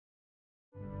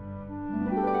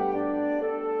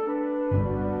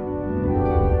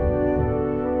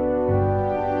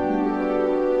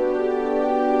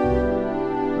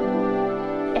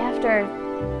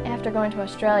going to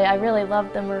Australia, I really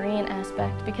loved the marine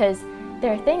aspect because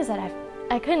there are things that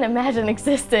I couldn't imagine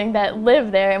existing that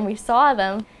live there, and we saw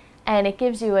them, and it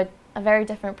gives you a very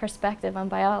different perspective on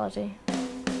biology.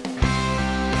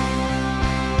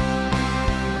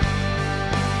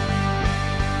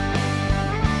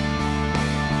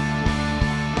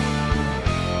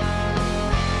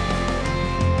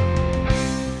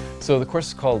 So the course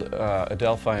is called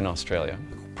Adelphi in Australia.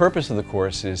 The purpose of the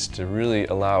course is to really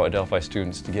allow Adelphi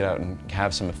students to get out and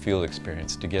have some field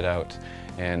experience, to get out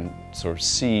and sort of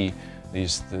see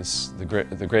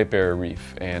the Great Barrier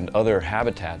Reef and other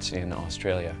habitats in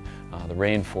Australia, the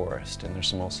rainforest, and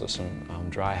there's also some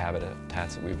dry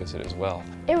habitats that we visit as well.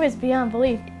 It was beyond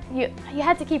belief. You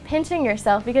had to keep pinching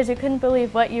yourself because you couldn't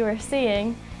believe what you were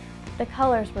seeing. The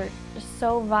colors were just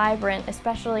so vibrant,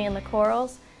 especially in the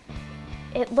corals.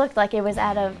 It looked like it was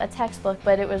out of a textbook,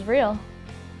 but it was real.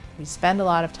 We spend a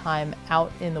lot of time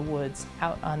out in the woods,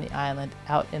 out on the island,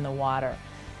 out in the water.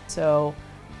 So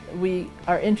we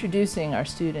are introducing our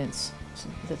students to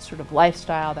that sort of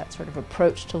lifestyle, that sort of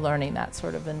approach to learning, that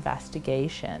sort of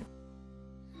investigation.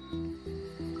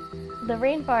 The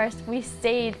rainforest, we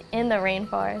stayed in the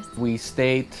rainforest. We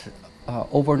stayed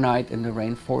overnight in the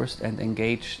rainforest and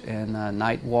engaged in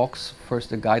night walks.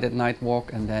 First a guided night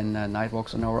walk and then night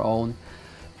walks on our own.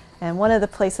 And one of the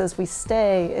places we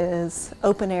stay is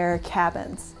open-air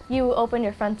cabins. You opened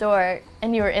your front door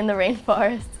and you were in the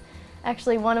rainforest.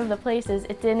 Actually, one of the places,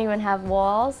 it didn't even have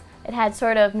walls. It had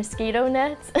sort of mosquito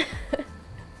nets.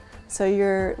 So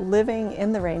you're living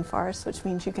in the rainforest, which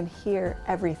means you can hear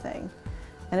everything.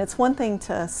 And it's one thing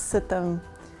to sit them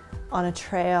on a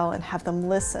trail and have them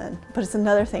listen, but it's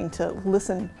another thing to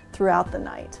listen throughout the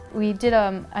night. We did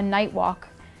a night walk,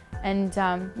 and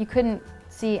you couldn't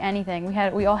see anything.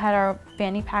 We all had our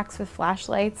fanny packs with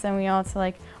flashlights, and we all had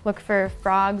to look for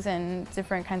frogs and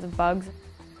different kinds of bugs.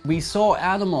 We saw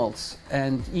animals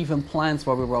and even plants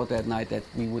while we were out that night that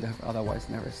we would have otherwise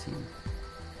never seen.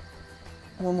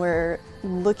 When we're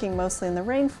looking mostly in the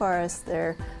rainforest,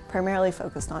 they're primarily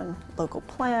focused on local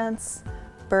plants,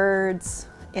 birds,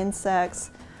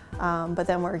 insects, but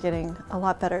then we're getting a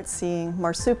lot better at seeing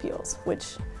marsupials,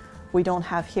 which we don't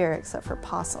have here except for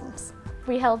possums.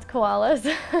 We held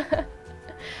koalas,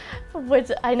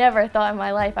 which I never thought in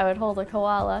my life I would hold a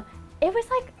koala. It was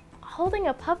like holding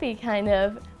a puppy, kind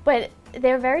of, but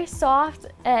they're very soft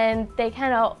and they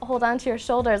kind of hold onto your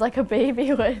shoulders like a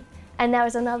baby would. And that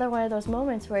was another one of those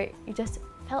moments where you just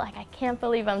felt like, I can't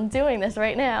believe I'm doing this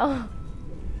right now.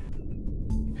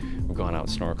 We've gone out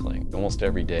snorkeling almost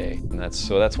every day, and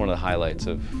so that's one of the highlights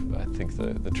of, I think,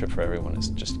 the trip for everyone, is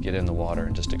just get in the water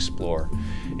and just explore.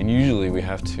 And usually we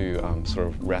have to sort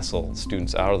of wrestle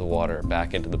students out of the water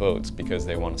back into the boats because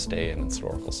they want to stay in and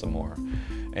snorkel some more.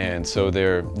 And so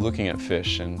they're looking at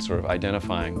fish and sort of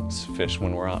identifying fish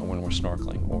when we're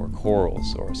snorkeling, or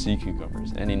corals or sea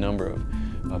cucumbers, any number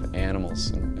of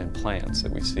animals and plants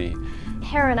that we see.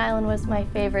 Heron Island was my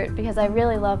favorite because I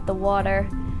really loved the water.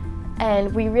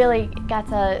 And we really got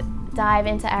to dive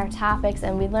into our topics,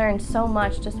 and we learned so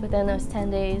much just within those 10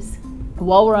 days.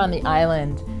 While we're on the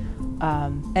island,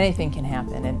 anything can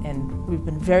happen, and we've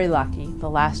been very lucky. The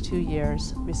last 2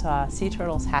 years, we saw sea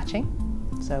turtles hatching,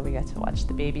 so we got to watch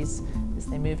the babies as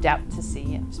they moved out to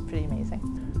sea, and it was pretty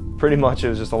amazing. Pretty much it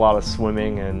was just a lot of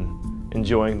swimming and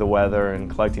enjoying the weather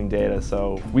and collecting data,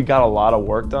 so we got a lot of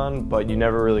work done, but you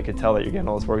never really could tell that you're getting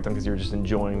all this work done because you were just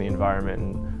enjoying the environment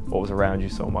and what was around you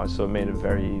so much, so it made it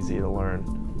very easy to learn.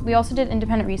 We also did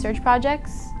independent research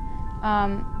projects.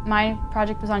 My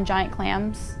project was on giant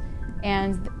clams,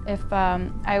 and if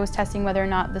I was testing whether or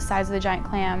not the size of the giant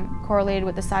clam correlated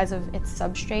with the size of its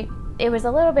substrate. It was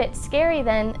a little bit scary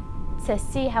then to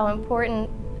see how important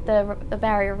the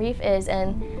barrier reef is,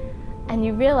 and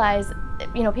you realize,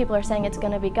 people are saying it's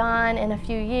going to be gone in a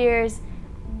few years.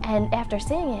 And after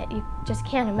seeing it, you just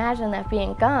can't imagine that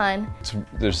being gone.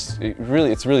 It's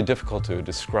really difficult to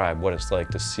describe what it's like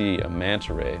to see a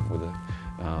manta ray with a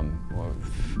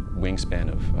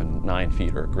wingspan of 9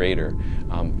 feet or greater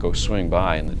go swimming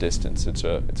by in the distance. It's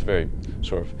very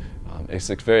sort of it's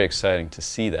very exciting to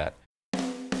see that.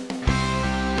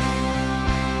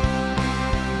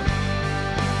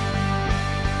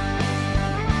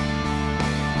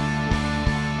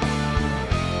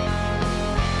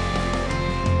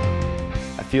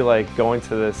 I feel like going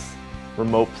to this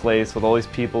remote place with all these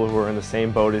people who are in the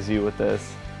same boat as you with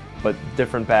this, but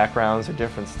different backgrounds or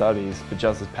different studies, but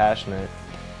just as passionate,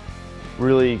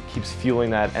 really keeps fueling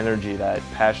that energy, that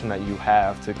passion that you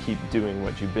have to keep doing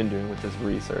what you've been doing with this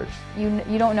research.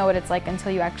 You don't know what it's like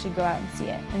until you actually go out and see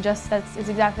it. And it's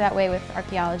exactly that way with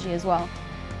archaeology as well.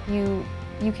 You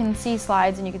can see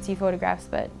slides and you can see photographs,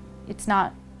 but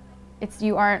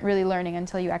you aren't really learning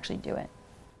until you actually do it.